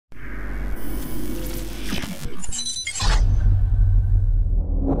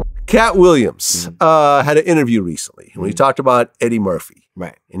Katt Williams had an interview recently when he talked about Eddie Murphy.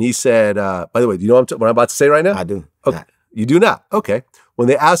 Right. And he said, by the way, do you know what I'm about to say right now? I do. Okay. You do now. Okay. When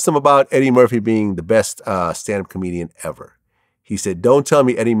they asked him about Eddie Murphy being the best stand-up comedian ever, he said, don't tell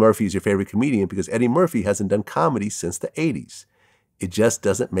me Eddie Murphy is your favorite comedian because Eddie Murphy hasn't done comedy since the 80s. It just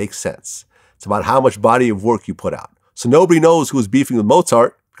doesn't make sense. It's about how much body of work you put out. So nobody knows who was beefing with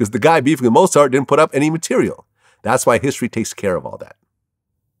Mozart because the guy beefing with Mozart didn't put up any material. That's why history takes care of all that.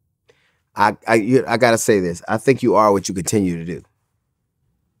 I got to say this. I think you are what you continue to do.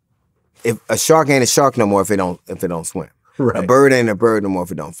 If a shark ain't a shark no more if it don't swim. Right. A bird ain't a bird no more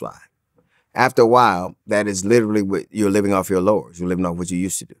if it don't fly. After a while, that is literally what you're living off your laurels. You're living off what you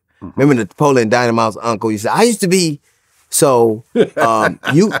used to do. Remember the Napoleon Dynamite's uncle? You said, I used to be. So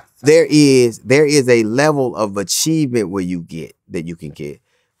there is a level of achievement where you can get,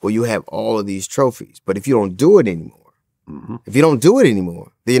 where you have all of these trophies. But if you don't do it anymore, then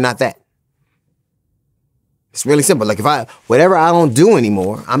you're not that. It's really simple. Like whatever I don't do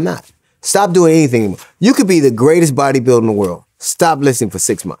anymore, I'm not. Stop doing anything anymore. You could be the greatest bodybuilder in the world. Stop listening for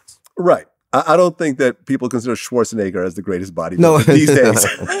 6 months. Right. I don't think that people consider Schwarzenegger as the greatest bodybuilder these days.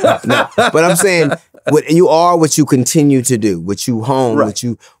 No. But I'm saying you are what you continue to do, what you hone, right.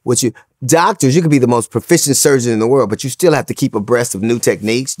 what you doctors, you could be the most proficient surgeon in the world, but you still have to keep abreast of new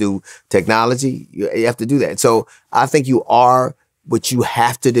techniques, new technology. You have to do that. So I think you are what you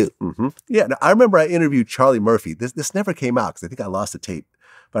have to do. Yeah. Now, I remember I interviewed Charlie Murphy. This never came out because I think I lost the tape.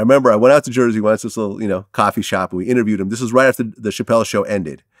 But I remember I went out to Jersey, went to this little, coffee shop, and we interviewed him. This was right after the Chappelle show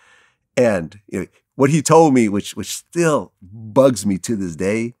ended. And what he told me, which still bugs me to this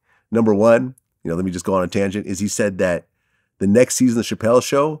day, number one, let me just go on a tangent, is he said that the next season of the Chappelle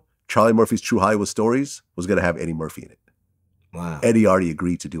show, Charlie Murphy's True Hollywood Stories, was going to have Eddie Murphy in it. Wow. Eddie already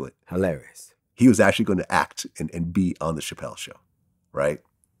agreed to do it. Hilarious. He was actually going to act and be on the Chappelle show, right?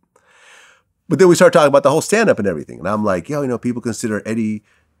 But then we started talking about the whole stand-up and everything. And I'm like, people consider Eddie,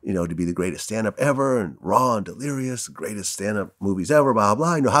 to be the greatest stand-up ever, and Raw and Delirious, greatest stand-up movies ever, blah,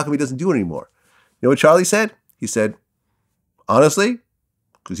 blah, blah. How come he doesn't do it anymore? You know what Charlie said? He said, honestly,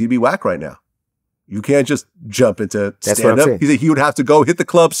 because he'd be whack right now. You can't just jump into stand-up. He said he would have to go hit the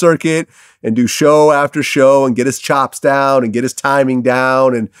club circuit and do show after show and get his chops down and get his timing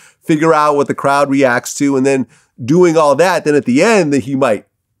down and figure out what the crowd reacts to. And then doing all that, then at the end, then he might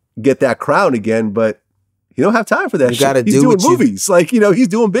get that crown again, but you don't have time for that shit. He's doing movies. He's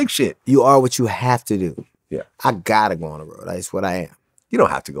doing big shit. You are what you have to do. Yeah. I gotta go on the road. That's what I am. You don't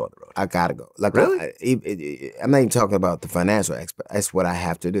have to go on the road. I gotta go. Really? I'm not even talking about the financial aspect. That's what I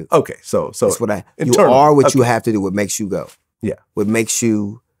have to do. Okay, so that's what you are what you have to do. What makes you go? Yeah. What makes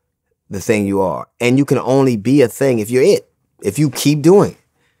you the thing you are? And you can only be a thing if you're it. If you keep doing it.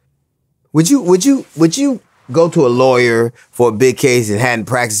 Would you go to a lawyer for a big case and hadn't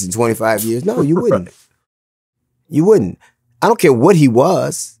practiced in 25 years? No, you wouldn't. Right. You wouldn't. I don't care what he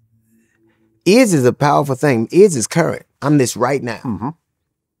was. Is a powerful thing. Is current. I'm this right now.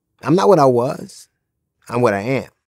 I'm not what I was. I'm what I am.